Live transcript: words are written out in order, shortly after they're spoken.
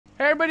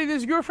Hey everybody,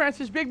 this is Guro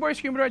Francis, Big Boy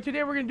Screamer.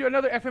 Today we're going to do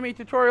another FMA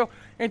tutorial,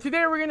 and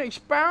today we're going to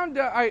expound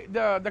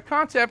the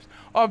concepts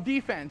of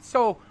defense.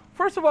 So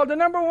first of all, the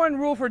number one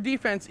rule for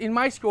defense in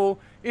my school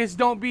is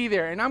don't be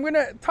there, and I'm going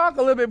to talk a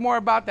little bit more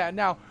about that.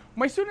 Now, a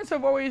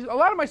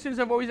lot of my students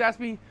have always asked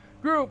me,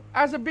 Guro,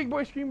 as a Big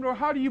Boy Screamer,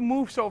 how do you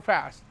move so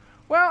fast?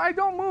 Well, I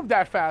don't move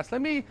that fast.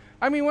 When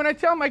I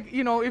tell them,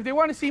 if they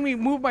want to see me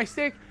move my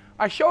stick,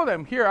 I show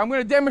them. Here, I'm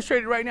going to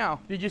demonstrate it right now.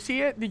 Did you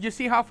see it? Did you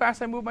see how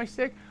fast I move my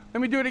stick? Let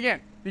me do it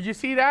again. Did you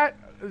see that?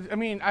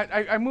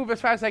 I move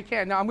as fast as I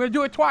can. Now, I'm going to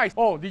do it twice.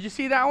 Oh, did you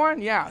see that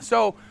one? Yeah.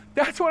 So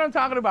that's what I'm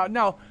talking about.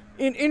 Now,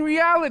 in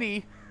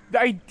reality,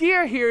 the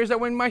idea here is that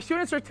when my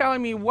students are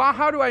telling me, wow,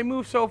 how do I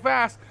move so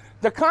fast?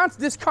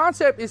 This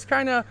concept is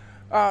kind of,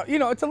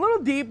 it's a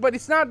little deep, but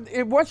it's not,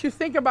 once you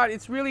think about it,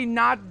 it's really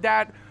not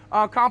that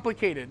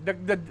complicated.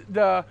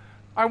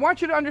 I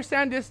want you to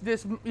understand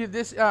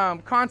this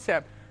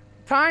concept.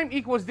 Time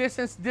equals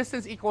distance,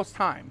 distance equals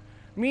time.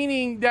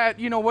 Meaning that,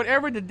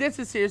 whatever the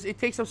distance is, it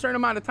takes a certain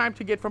amount of time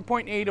to get from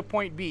point A to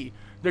point B.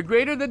 The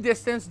greater the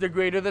distance, the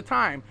greater the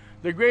time.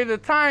 The greater the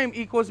time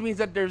means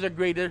that there's a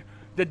greater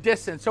the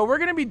distance. So we're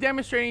going to be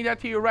demonstrating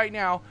that to you right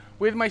now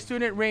with my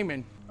student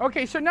Raymond.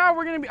 Okay, so now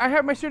I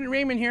have my student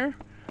Raymond here.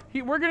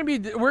 We're going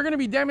to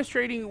be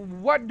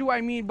demonstrating what do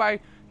I mean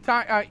by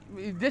time,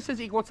 distance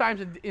equals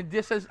times,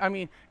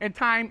 and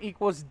time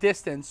equals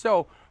distance.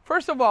 So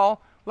first of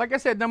all, like I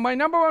said, my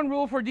number one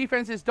rule for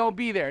defense is don't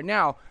be there.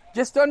 Now,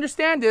 just to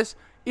understand this,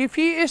 if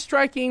he is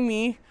striking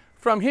me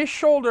from his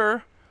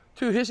shoulder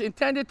to his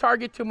intended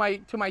target to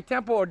my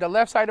temple or the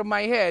left side of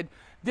my head,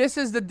 this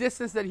is the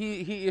distance that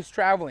he is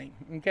traveling,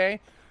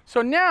 okay?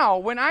 So now,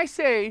 when I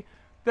say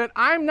that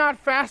I'm not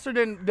faster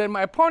than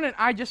my opponent,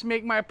 I just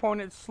make my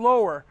opponent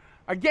slower.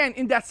 Again,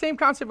 in that same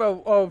concept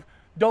of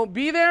don't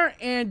be there,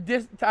 and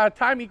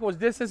time equals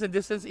distance and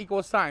distance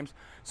equals times.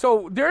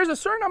 So there's a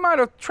certain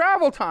amount of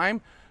travel time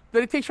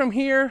that it takes from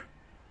here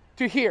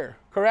to here,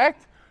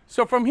 correct?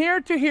 So from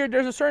here to here,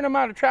 there's a certain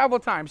amount of travel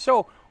time.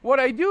 So what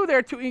I do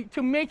there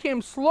to make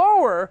him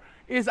slower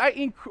is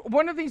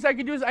one of the things I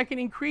can do is I can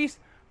increase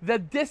the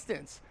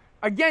distance.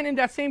 Again, in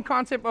that same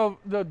concept of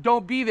the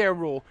don't be there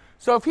rule.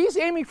 So if he's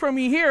aiming for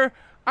me here,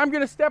 I'm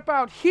going to step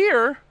out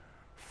here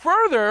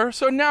further.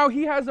 So now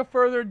he has a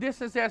further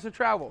distance he has to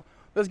travel.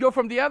 Let's go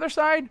from the other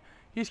side.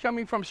 He's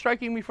coming from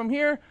striking me from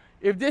here.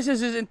 If this is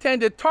his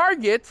intended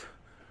target,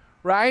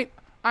 right,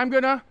 I'm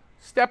going to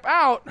step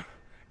out.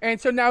 And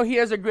so now he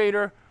has a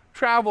greater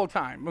travel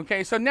time.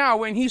 Okay, so now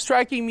when he's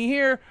striking me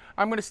here,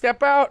 I'm going to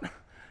step out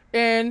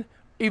and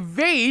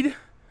evade.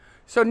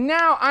 So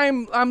now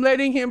I'm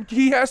letting him,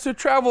 he has to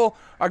travel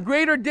a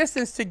greater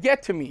distance to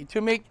get to me,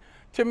 to make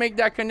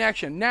that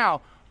connection.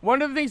 Now,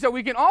 one of the things that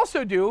we can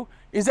also do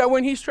is that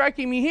when he's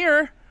striking me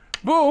here,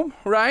 boom,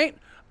 right,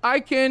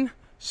 I can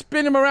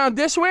spin him around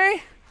this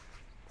way,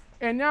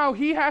 and now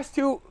he has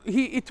to,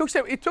 it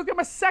took him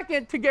a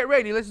second to get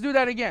ready. Let's do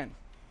that again.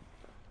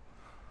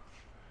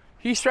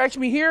 He strikes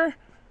me here,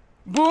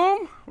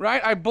 boom,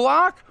 right? I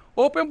block,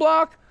 open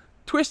block,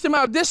 twist him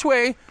out this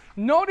way.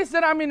 Notice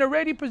that I'm in a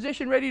ready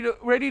position, ready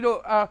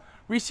to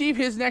receive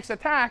his next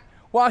attack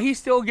while he's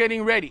still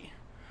getting ready.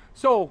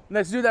 So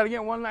let's do that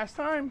again one last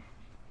time.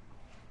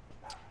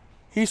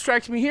 He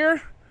strikes me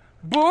here,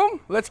 boom.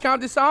 Let's count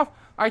this off.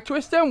 I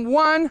twist him,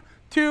 1,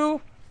 2,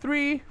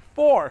 3,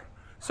 4.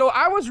 So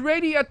I was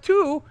ready at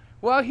 2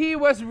 while he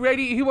was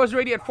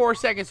ready at 4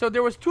 seconds. So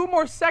there was 2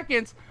 more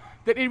seconds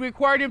that it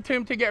required him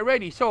to get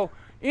ready. So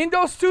in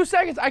those 2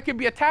 seconds, I could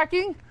be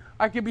attacking,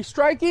 I could be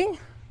striking,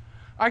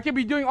 I could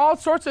be doing all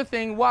sorts of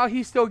things while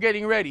he's still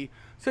getting ready.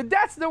 So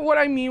that's what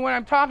I mean when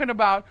I'm talking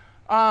about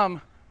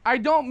I'm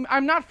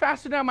not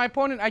faster than my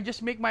opponent, I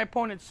just make my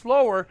opponent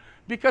slower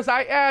because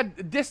I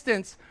add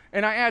distance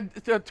and I add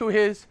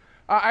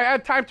I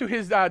add time to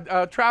his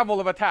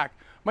travel of attack.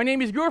 My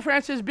name is Guro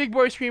Francis, Big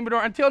Boy Screamer.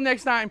 Until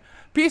next time,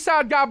 peace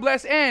out, God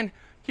bless, and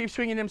keep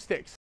swinging them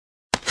sticks.